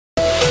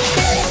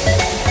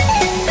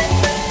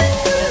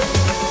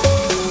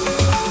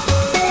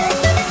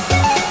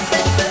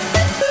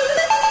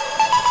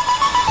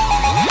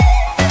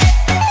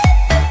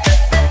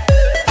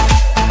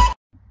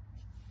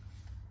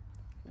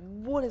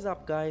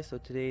guys? So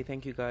today,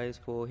 thank you guys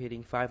for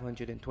hitting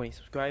 520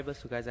 subscribers.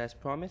 So guys, as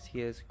promised,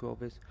 here's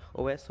Corvus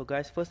OS. So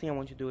guys, first thing I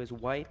want you to do is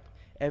wipe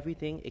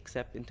everything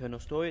except internal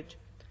storage,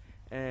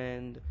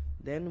 and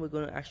then we're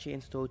going to actually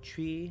install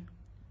Tree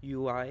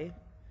UI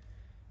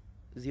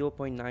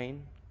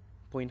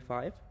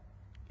 0.9.5,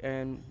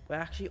 and we're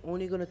actually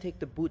only going to take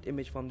the boot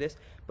image from this,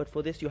 but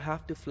for this you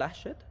have to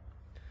flash it.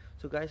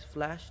 So guys,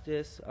 flash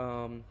this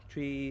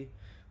Tree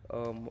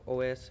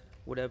OS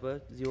whatever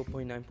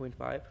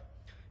 0.9.5.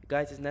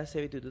 Guys, it's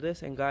necessary to do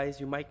this, and guys,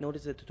 you might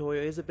notice the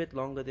tutorial is a bit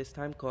longer this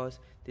time because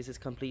this is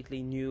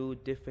completely new,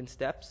 different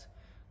steps,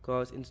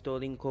 because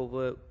installing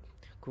Corvus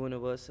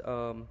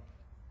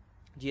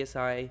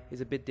GSI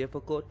is a bit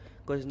difficult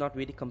because it's not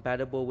really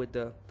compatible with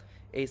the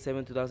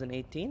A7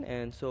 2018.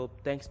 And so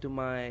thanks to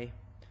my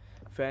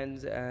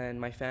friends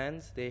and my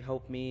fans, they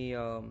helped me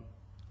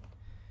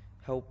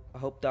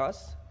helped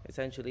us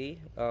essentially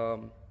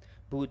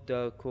boot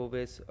the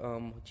Corvus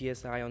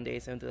GSI on the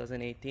A7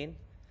 2018.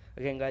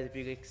 Again guys, if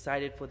you're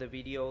excited for the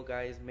video,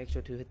 guys, make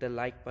sure to hit the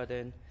like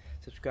button,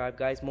 subscribe.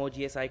 Guys, more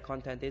GSI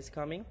content is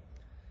coming.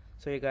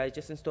 So you guys,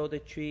 just install the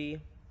Tree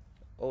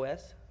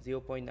OS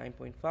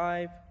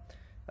 0.9.5.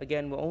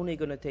 Again, we're only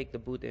going to take the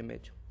boot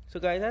image. So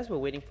guys, as we're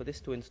waiting for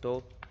this to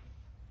install,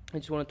 I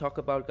just want to talk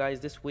about, guys,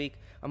 this week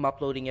I'm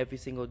uploading every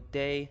single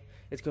day.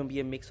 It's going to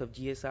be a mix of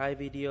GSI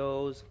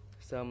videos,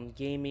 some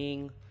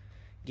games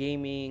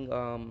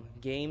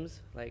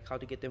like how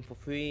to get them for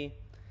free,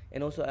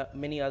 and also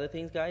many other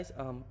things, guys.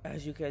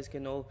 As you guys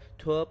can know,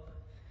 Twerp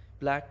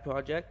Black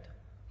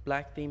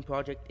theme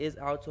project is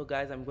out. So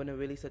guys, I'm going to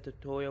release a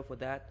tutorial for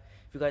that.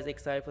 If you guys are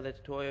excited for the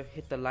tutorial,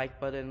 hit the like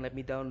button and let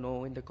me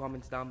know in the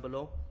comments down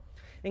below.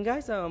 And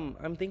guys,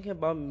 I'm thinking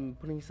about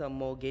putting some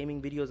more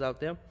gaming videos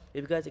out there.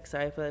 If you guys are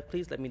excited for that,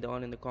 please let me know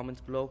in the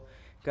comments below.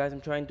 Guys,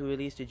 I'm trying to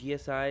release the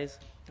GSIs.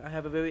 I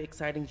have a very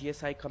exciting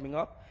GSI coming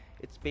up.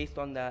 It's based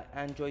on the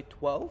Android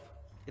 12.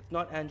 It's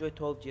not Android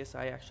 12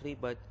 GSI actually,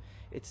 but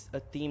it's a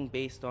theme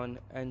based on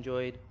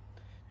Android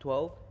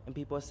 12, and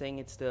people are saying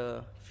it's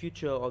the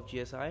future of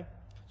GSI.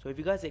 So if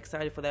you guys are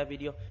excited for that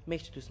video,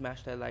 make sure to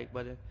smash that like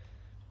button.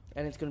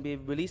 And it's going to be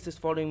released this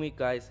following week,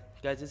 guys.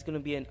 Guys, it's going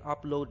to be an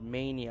upload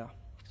mania.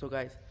 So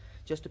guys,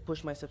 just to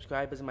push my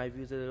subscribers and my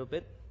views a little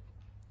bit,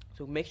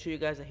 so make sure you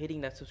guys are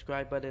hitting that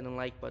subscribe button and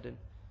like button.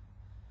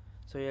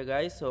 So yeah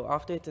guys, so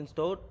after it's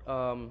installed,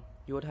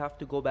 you would have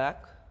to go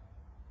back,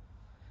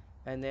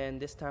 and then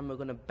this time we're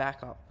going to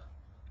back up.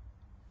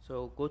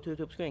 So go to the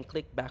top screen and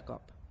click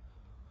backup.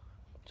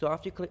 So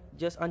after you click,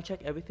 just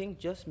uncheck everything,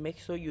 just make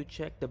sure you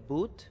check the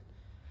boot,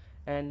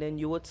 and then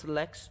you would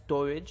select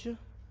storage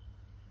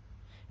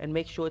and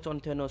make sure it's on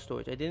internal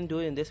storage. I didn't do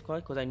it in this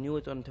card because I knew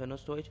it's on internal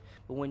storage,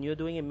 but when you're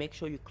doing it, make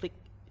sure you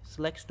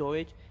select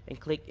storage and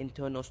click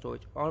internal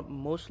storage.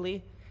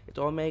 Mostly it's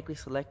automatically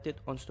selected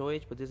on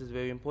storage, but this is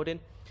very important.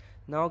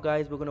 Now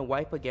guys, we're going to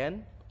wipe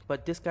again,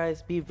 but this,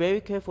 guys, be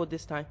very careful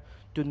this time.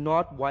 Do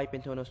not wipe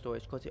internal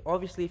storage, because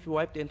obviously if you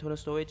wipe the internal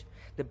storage,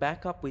 the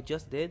backup we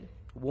just did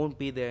won't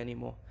be there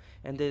anymore,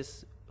 and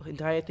this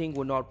entire thing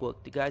will not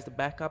work. Guys, the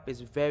backup is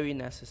very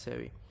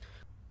necessary.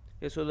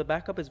 Yeah, so the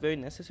backup is very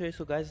necessary.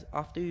 So guys,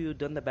 after you've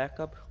done the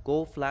backup,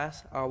 go flash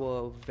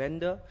our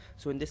vendor.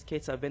 So in this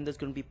case, our vendor is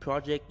going to be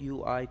Project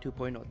UI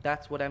 2.0.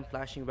 That's what I'm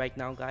flashing right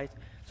now, guys.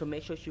 So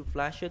make sure you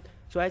flash it.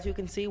 So as you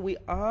can see, we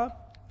are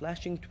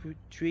flashing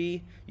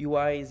Tree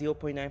UI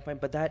 0.95,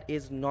 but that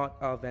is not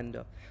our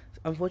vendor.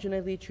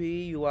 Unfortunately,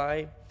 Tree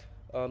UI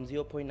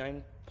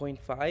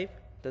 0.9.5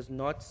 does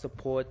not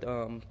support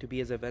to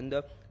be as a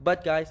vendor.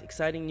 But guys,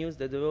 exciting news,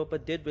 the developer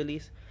did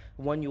release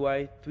One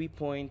UI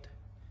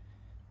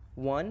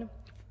 3.1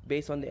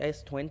 based on the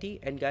S20,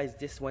 and guys,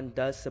 this one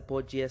does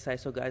support GSI.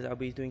 So guys, I'll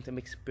be doing some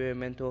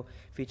experimental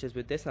features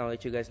with this, and I'll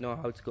let you guys know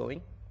how it's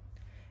going.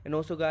 And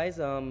also guys,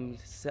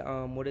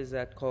 what is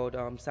that called,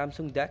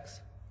 Samsung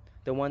DeX,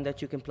 the one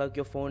that you can plug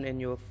your phone and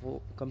your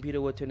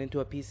computer will turn into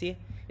a PC.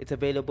 It's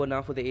available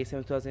now for the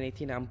A7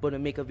 2018. I'm going to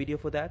make a video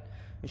for that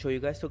and show you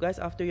guys. So guys,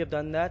 after you have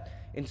done that,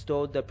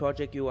 install the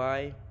Project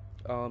UI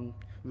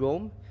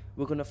ROM.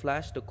 We're going to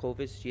flash the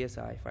Corvus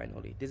GSI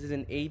finally. This is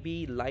an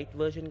AB Lite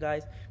version,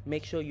 guys.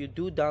 Make sure you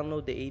do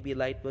download the AB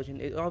Lite version.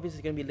 It obviously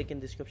is going to be linked in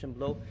the description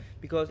below,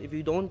 because if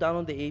you don't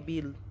download the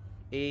A/B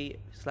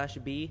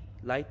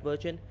Lite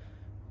version,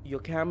 your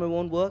camera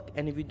won't work,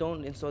 and if you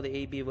don't install the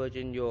AB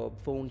version, your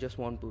phone just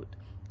won't boot.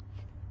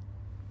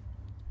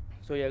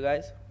 So yeah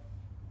guys,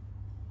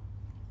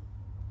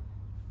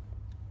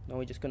 now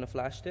we're just gonna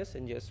flash this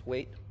and just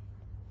wait.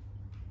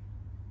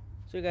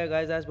 So yeah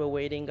guys, as we're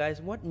waiting,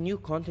 guys, what new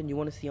content you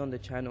want to see on the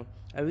channel?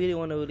 I really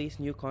want to release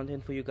new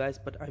content for you guys,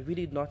 but I'm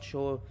really not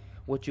sure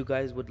what you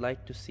guys would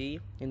like to see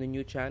in the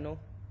new channel.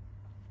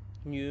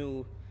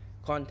 New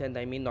content,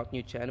 I mean, not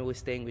new channel, we're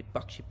staying with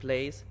Bakshi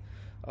Plays.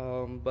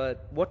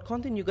 But what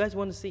content you guys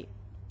want to see?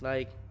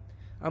 Like,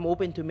 I'm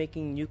open to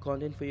making new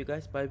content for you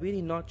guys, but I'm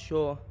really not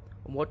sure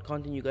on what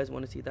content you guys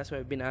want to see. That's why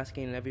I've been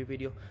asking in every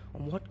video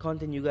on what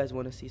content you guys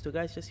want to see. So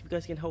guys, just if you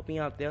guys can help me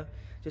out there,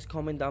 just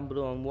comment down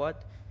below on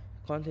what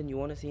content you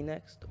want to see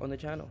next on the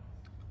channel.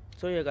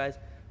 So yeah guys,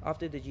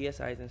 After the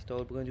GSI is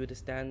installed, we're going to do the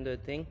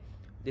standard thing.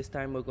 This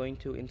time we're going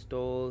to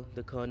install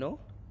the kernel.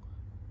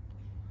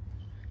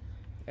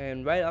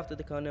 And right after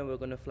the kernel, we're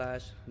going to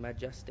flash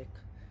Majestic.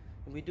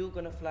 We do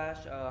going to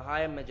flash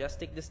higher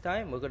Majestic this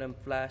time. We're going to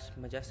flash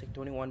Majestic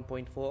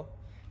 21.4,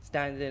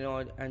 standard in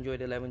all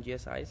Android 11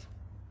 GSIs.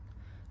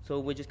 So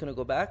we're just going to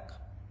go back.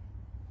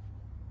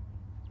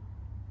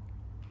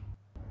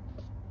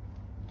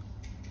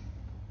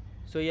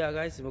 So yeah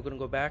guys, we're going to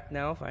go back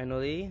now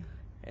finally,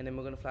 and then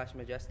we're going to flash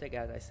Majestic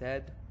as I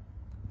said.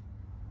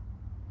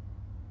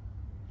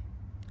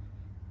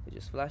 We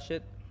just flash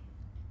it.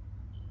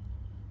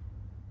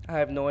 I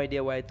have no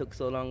idea why it took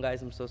so long,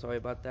 guys. I'm so sorry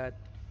about that.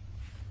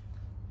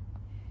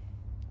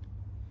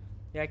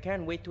 Yeah, I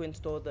can't wait to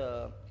install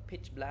the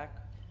pitch black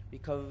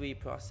recovery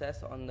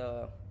process on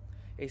the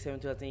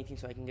A7 2018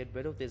 so I can get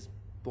rid of this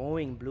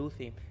boring blue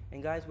theme.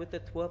 And guys, with the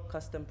twerp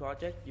custom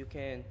project, you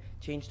can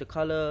change the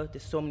color.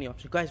 There's so many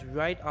options. Guys,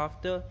 right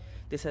after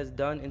this has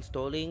done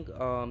installing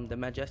the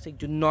Majestic,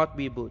 do not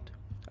reboot.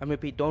 I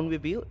repeat, don't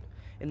reboot.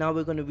 And now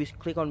we're going to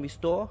click on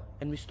restore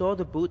and restore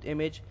the boot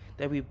image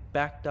that we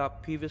backed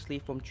up previously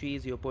from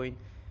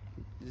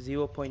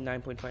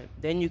 0.9.5.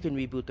 Then you can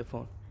reboot the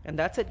phone. And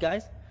that's it,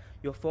 guys.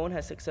 Your phone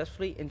has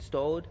successfully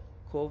installed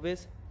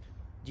Corvus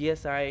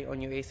GSI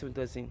on your A7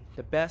 2018,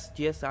 the best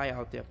GSI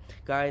out there.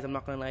 Guys, I'm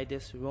not gonna lie,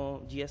 this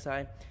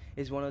GSI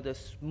is one of the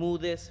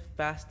smoothest,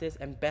 fastest,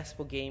 and best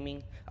for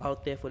gaming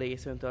out there for the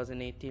A7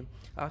 2018.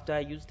 After I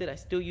used it, I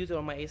still use it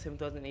on my A7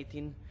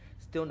 2018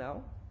 still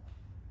now,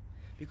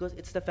 because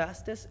it's the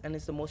fastest and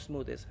it's the most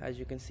smoothest. As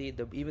you can see,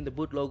 even the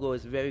boot logo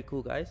is very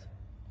cool, guys.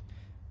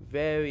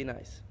 Very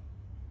nice.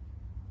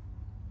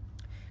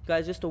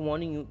 Guys, just a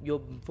warning, your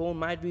phone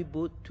might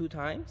reboot 2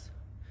 times.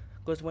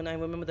 Because when I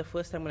remember the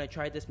first time when I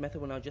tried this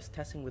method, when I was just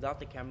testing without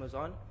the cameras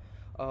on,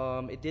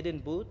 it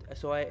didn't boot,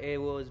 so it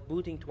was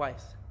booting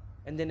twice,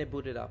 and then it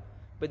booted up.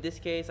 But in this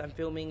case, I'm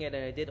filming it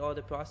and I did all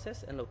the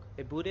process, and look,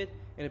 it booted,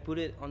 and it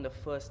booted on the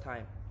first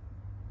time.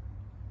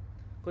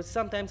 Because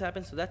sometimes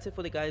happens. So that's it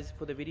for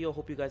the video.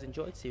 Hope you guys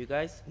enjoyed. See you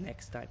guys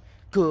next time.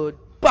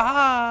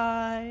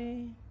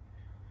 Goodbye.